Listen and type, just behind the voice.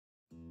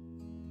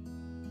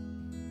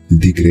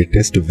The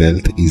greatest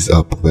wealth is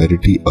a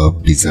poverty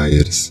of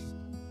desires.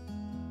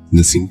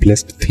 The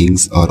simplest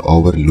things are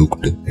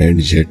overlooked,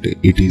 and yet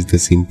it is the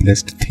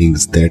simplest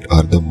things that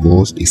are the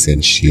most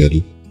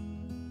essential.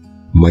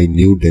 My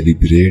new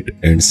deliberate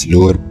and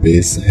slower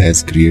pace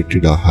has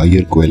created a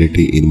higher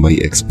quality in my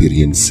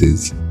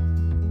experiences.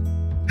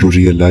 To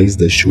realize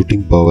the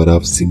shooting power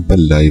of simple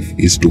life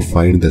is to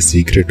find the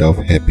secret of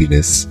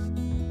happiness.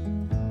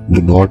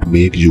 Do not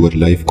make your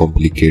life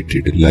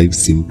complicated, live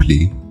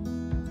simply.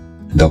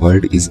 The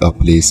world is a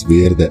place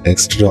where the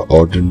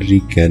extraordinary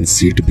can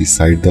sit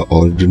beside the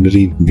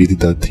ordinary with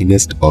the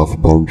thinnest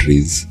of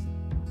boundaries.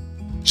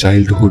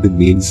 Childhood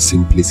means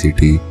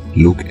simplicity.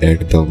 Look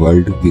at the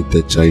world with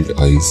the child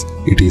eyes.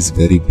 It is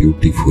very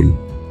beautiful.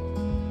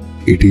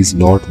 It is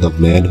not the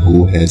man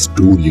who has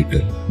too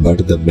little,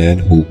 but the man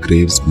who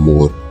craves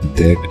more,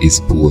 that is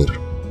poor.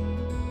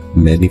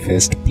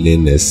 Manifest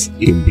plainness,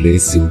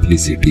 embrace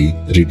simplicity,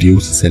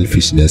 reduce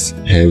selfishness,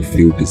 have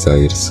few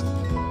desires.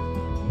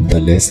 The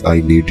less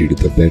I needed,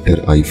 the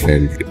better I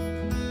felt.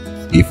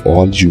 If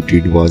all you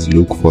did was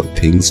look for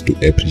things to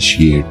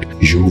appreciate,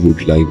 you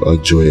would live a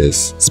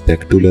joyous,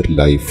 spectacular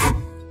life.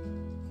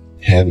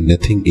 Have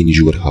nothing in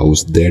your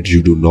house that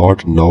you do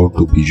not know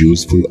to be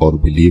useful or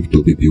believe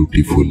to be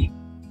beautiful.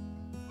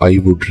 I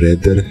would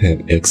rather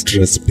have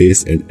extra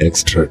space and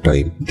extra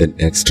time than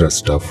extra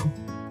stuff.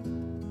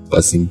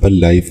 A simple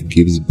life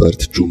gives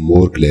birth to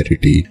more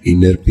clarity,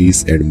 inner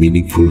peace and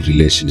meaningful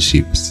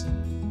relationships.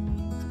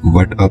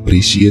 What a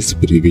precious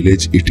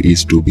privilege it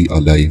is to be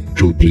alive,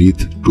 to breathe,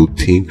 to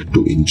think,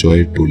 to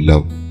enjoy, to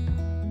love.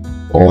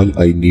 All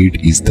I need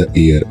is the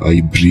air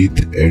I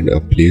breathe and a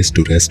place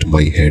to rest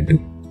my head.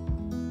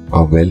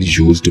 A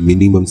well-used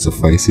minimum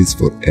suffices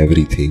for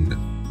everything.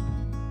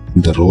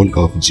 The role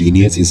of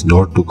genius is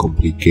not to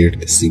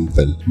complicate the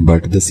simple,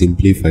 but the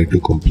simplify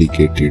to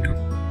complicated.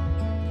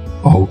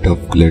 Out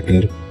of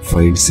clutter,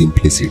 find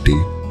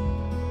simplicity.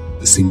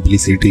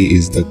 Simplicity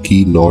is the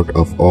keynote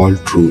of all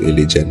true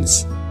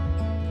elegance.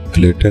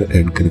 Clutter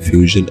and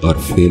confusion are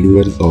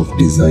failures of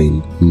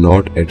design,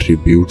 not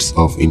attributes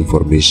of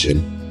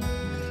information.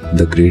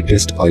 The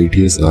greatest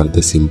ideas are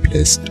the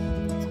simplest.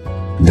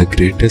 The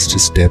greatest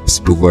steps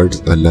towards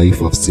a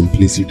life of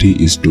simplicity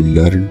is to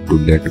learn to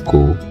let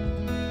go.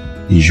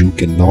 You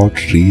cannot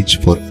reach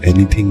for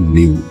anything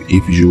new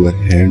if your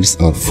hands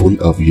are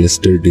full of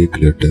yesterday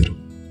clutter.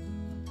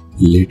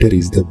 Later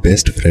is the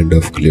best friend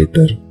of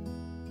clutter.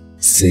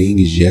 Saying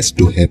yes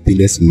to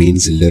happiness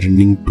means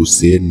learning to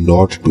say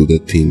not to the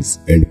things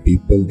and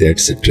people that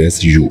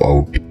stress you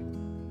out.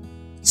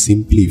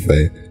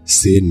 Simplify,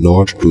 say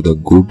not to the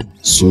good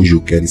so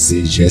you can say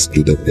yes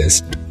to the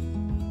best.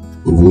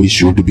 We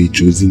should be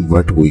choosing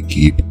what we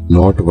keep,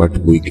 not what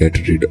we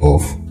get rid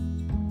of.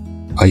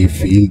 I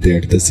feel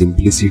that the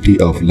simplicity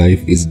of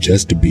life is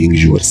just being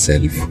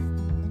yourself.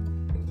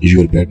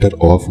 You're better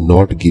off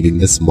not giving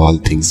the small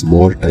things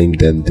more time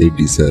than they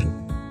deserve.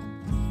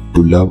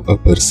 To love a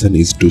person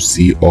is to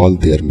see all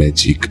their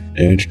magic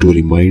and to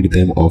remind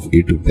them of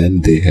it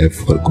when they have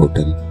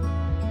forgotten.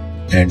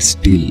 And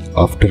still,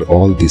 after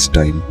all this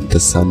time, the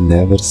sun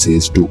never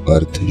says to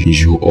earth,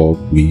 "You owe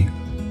me."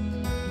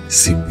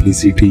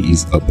 Simplicity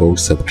is about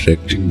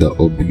subtracting the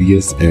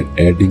obvious and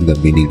adding the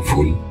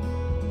meaningful.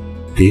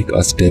 Take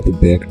a step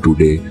back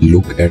today,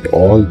 look at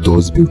all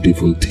those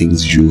beautiful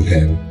things you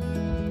have.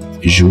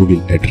 You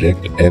will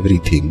attract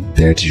everything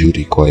that you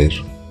require.